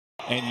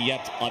And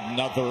yet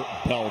another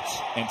belt,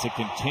 and to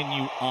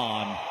continue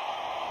on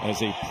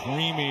as a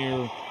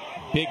premier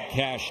big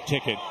cash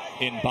ticket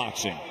in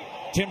boxing.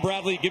 Tim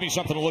Bradley, give me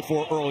something to look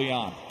for early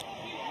on.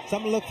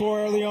 Something to look for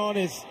early on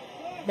is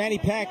Manny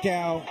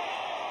Pacquiao.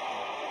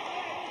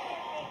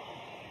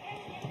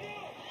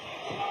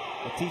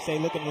 Matthysse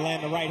looking to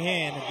land the right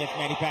hand against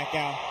Manny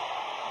Pacquiao.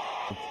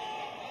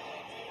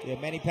 Yeah,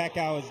 Manny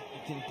Pacquiao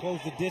can close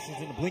the distance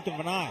in the blink of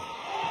an eye.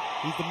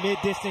 He's the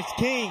mid-distance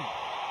king.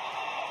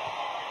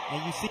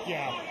 And you see,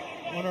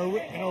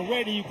 and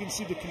already you can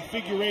see the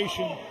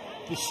configuration,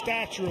 the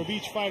stature of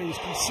each fighter is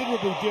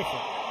considerably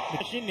different.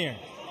 In there.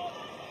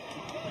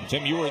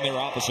 Tim, you were in there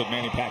opposite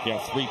Manny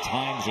Pacquiao 3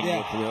 times in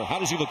your career. How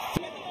does he look?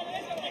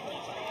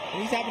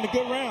 He's having a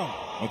good round.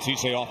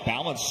 Matthysse off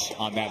balance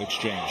on that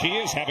exchange. He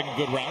is having a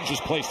good round.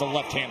 Just placed the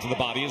left hand to the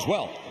body as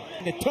well.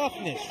 And the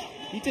toughness.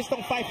 He just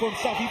don't fight for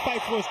himself. He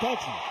fights for his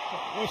country.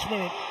 Let's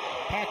remember,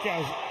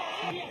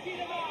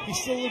 he's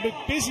still a little bit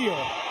busier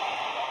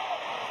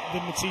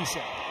than Matthysse.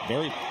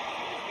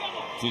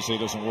 Matthysse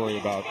doesn't worry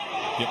about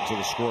getting to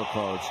the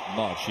scorecards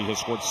much. He has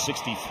scored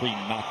 63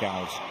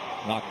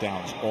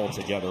 knockdowns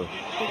altogether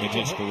in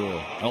his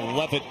career.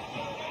 11.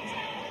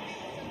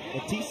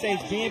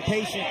 Matthysse being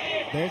patient.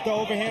 There's the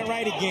overhand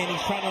right again.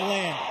 He's trying to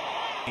land.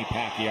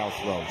 Pacquiao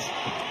throws.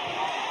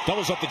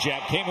 Doubles up the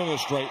jab, came in with a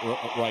straight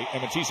right,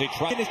 and Matthysse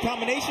tried. His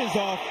combinations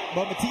off,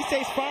 but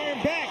Matthysse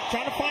firing back,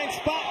 trying to find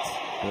spots.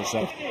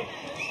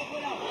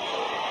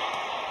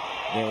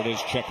 There it is,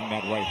 checking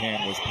that right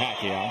hand was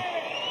Pacquiao.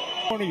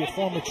 Your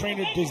former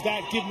trainer, does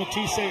that give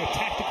Matthysse a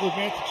tactical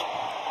advantage?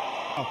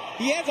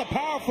 He has a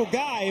powerful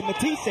guy in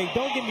Matthysse,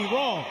 don't get me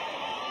wrong.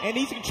 And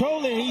he's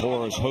controlling.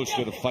 Thor has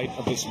hosted a fight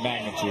of this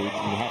magnitude.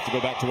 You have to go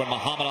back to when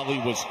Muhammad Ali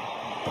was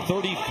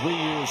 33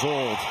 years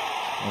old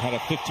and had a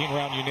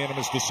 15-round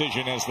unanimous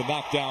decision as the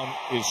knockdown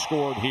is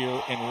scored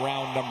here in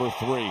round number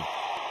 3.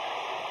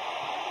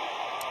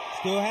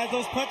 Still has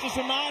those punches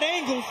from odd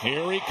angles.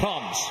 Here he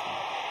comes.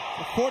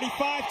 The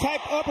 45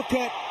 type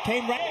uppercut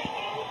came right.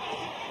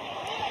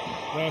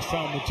 Last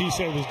time Matthysse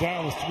was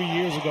down was 3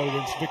 years ago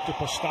against Victor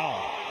Postal.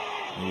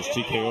 He was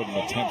TKO'd in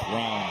the 10th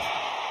round.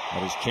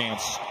 Had his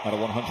chance at a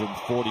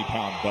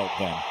 140-pound belt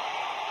then.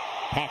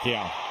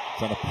 Pacquiao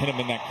trying to pin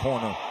him in that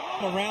corner.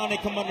 Around, they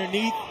come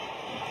underneath.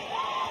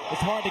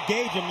 It's hard to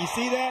gauge him. You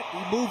see that?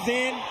 He moves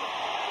in,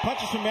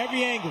 punches from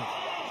every angle.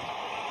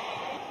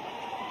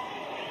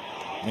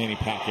 Manny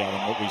Pacquiao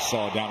and what we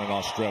saw down in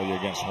Australia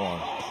against Horn.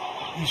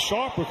 He's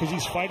sharper because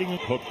he's fighting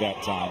with hook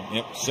that time.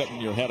 Yep, setting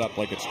your head up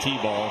like it's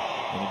T-ball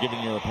and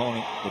giving your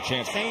opponent the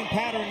chance. Same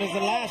pattern as the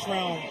last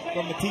round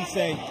from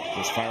Matthysse.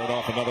 Just fired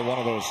off another one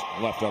of those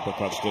left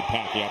uppercuts to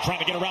Pacquiao. Trying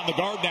to get around the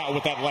guard now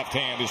with that left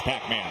hand is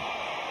Pac-Man.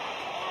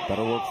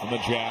 Better work from the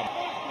jab.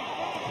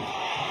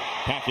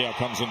 Pacquiao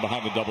comes in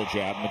behind the double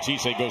jab.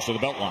 Matthysse goes to the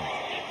belt line.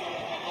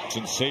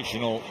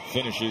 Sensational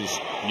finishes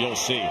you'll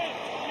see.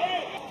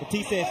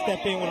 Matthysse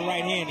stepped in with a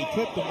right hand. He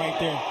clipped him right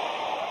there.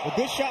 A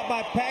good shot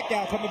by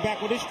Pacquiao coming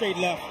back with his straight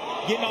left.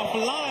 Getting off the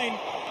line.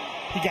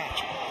 He got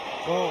you.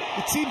 Well,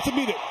 it seems to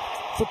me that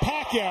for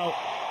Pacquiao,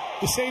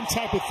 the same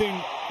type of thing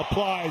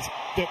applies.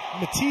 That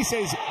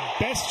Matthyse's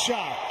best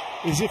shot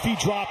is if he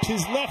drops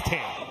his left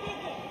hand.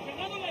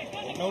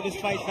 I know this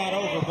fight's not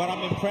over, but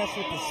I'm impressed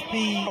with the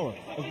speed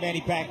of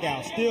Manny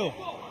Pacquiao. Still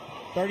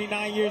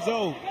 39 years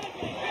old.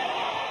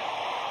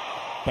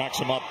 Backs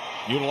him up,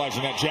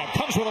 utilizing that jab.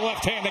 Comes with a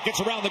left hand that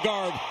gets around the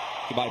guard.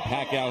 By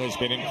Pacquiao has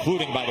been,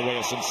 including, by the way,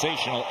 a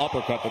sensational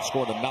uppercut that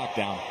scored a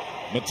knockdown.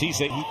 Matthysse,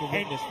 he can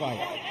win this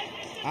fight,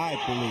 I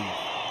believe.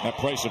 That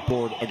price of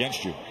board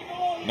against you,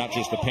 not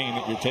just the pain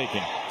that you're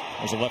taking.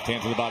 There's a left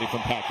hand to the body from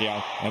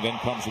Pacquiao, and then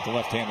comes with the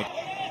left hand.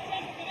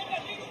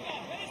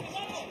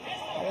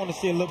 I want to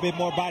see a little bit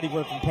more body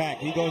work from Pac.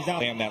 He goes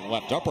down. And that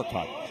left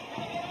uppercut.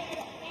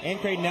 And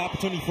creating an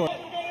opportunity for.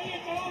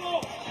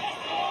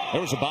 There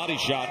was a body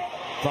shot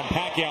from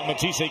Pacquiao.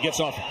 Matthysse gets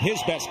off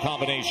his best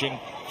combination.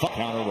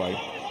 Counter right.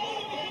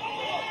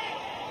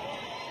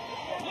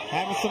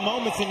 Having some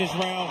moments in this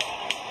round.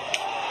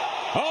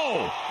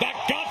 Oh, that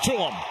got to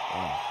him.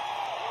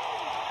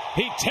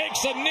 He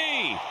takes a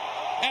knee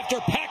after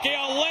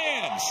Pacquiao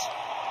lands.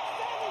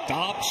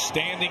 Stop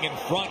standing in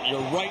front. You're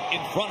right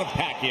in front of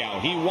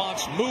Pacquiao. He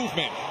wants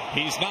movement.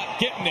 He's not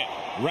getting it.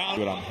 Round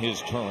good on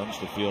his terms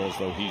to feel as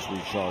though he's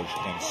recharged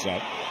and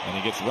set. And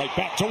he gets right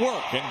back to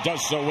work and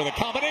does so with a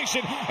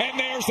combination. And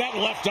there's that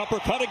left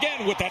uppercut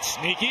again with that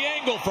sneaky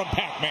angle from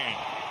Pac-Man.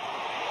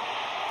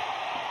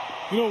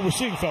 You know what we're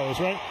seeing, fellas,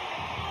 right?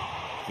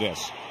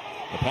 This.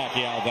 The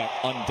Pacquiao that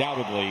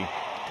undoubtedly,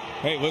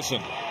 hey,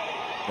 listen,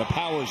 the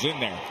power's in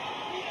there.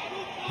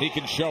 He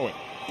can show it.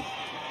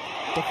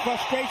 The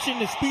frustration,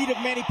 the speed of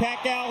Manny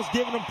Pacquiao is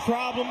giving him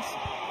problems.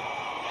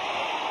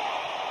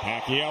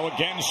 Pacquiao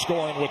again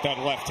scoring with that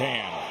left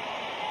hand.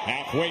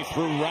 Halfway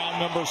through round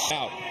number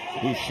out,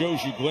 who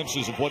shows you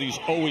glimpses of what he's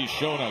always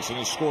shown us and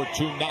has scored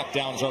 2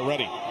 knockdowns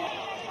already.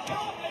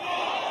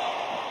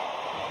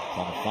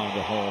 Trying to find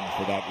a home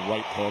for that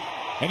right hook.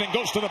 And then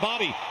goes to the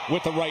body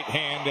with the right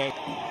hand.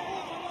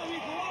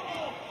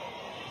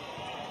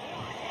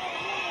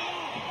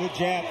 Good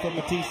jab from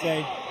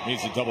Matthysse.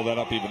 Needs to double that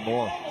up even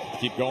more.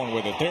 Keep going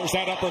with it. There's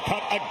that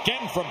uppercut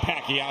again from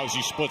Pacquiao as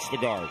he splits the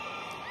guard.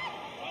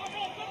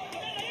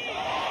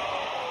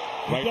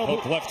 Right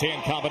hook, left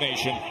hand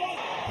combination.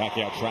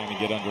 Pacquiao trying to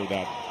get under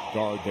that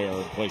guard there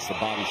and place the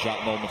body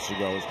shot moments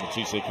ago as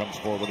Matthysse comes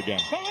forward again.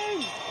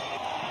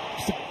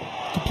 Just to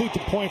complete the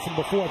point from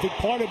before, I think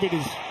part of it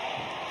is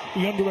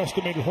we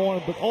underestimated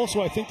Horn, but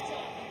also I think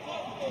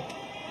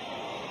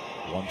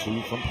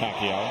 1-2 from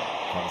Pacquiao.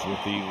 Comes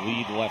with the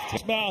lead left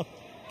hand. Now,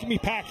 give me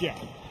Pacquiao.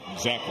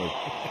 Exactly.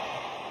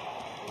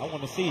 I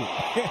want to see it.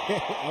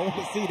 I want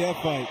to see that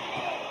fight.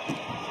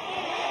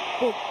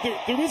 Well,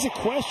 there is a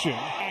question.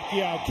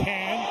 Pacquiao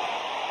can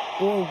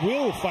or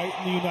will fight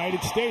in the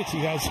United States. He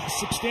has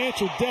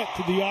substantial debt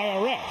to the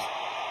IRS.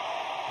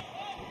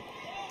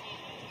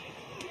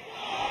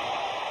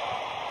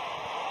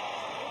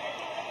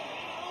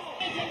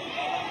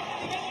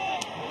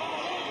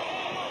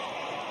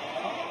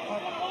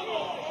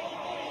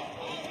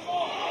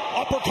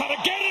 Uppercut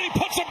again, and he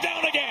puts him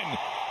down again.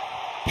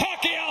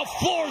 Pacquiao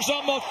floors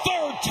him a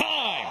third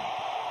time.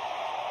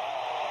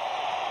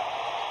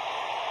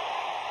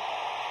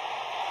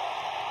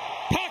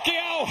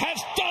 Pacquiao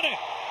has done it.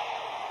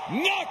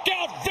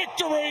 Knockout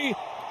victory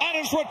on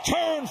his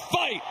return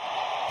fight.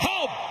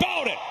 How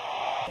about it?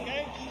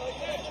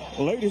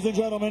 Ladies and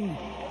gentlemen,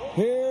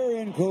 here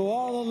in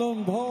Kuala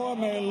Lumpur,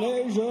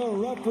 Malaysia,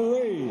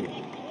 referee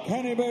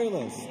Kenny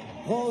Bayless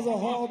calls a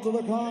halt to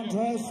the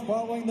contest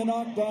following the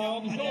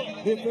knockdown.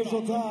 The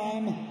official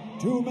time,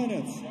 2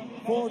 minutes,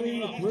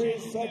 43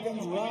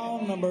 seconds,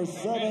 round number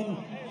 7.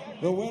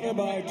 The winner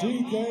by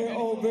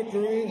TKO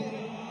victory.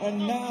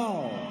 And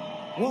now,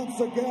 once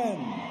again,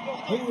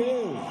 he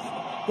is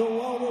the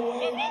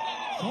welterweight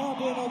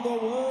champion of the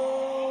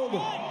world, the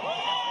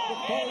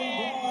fighting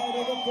pride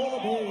of the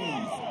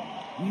Philippines,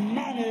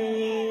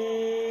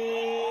 Manny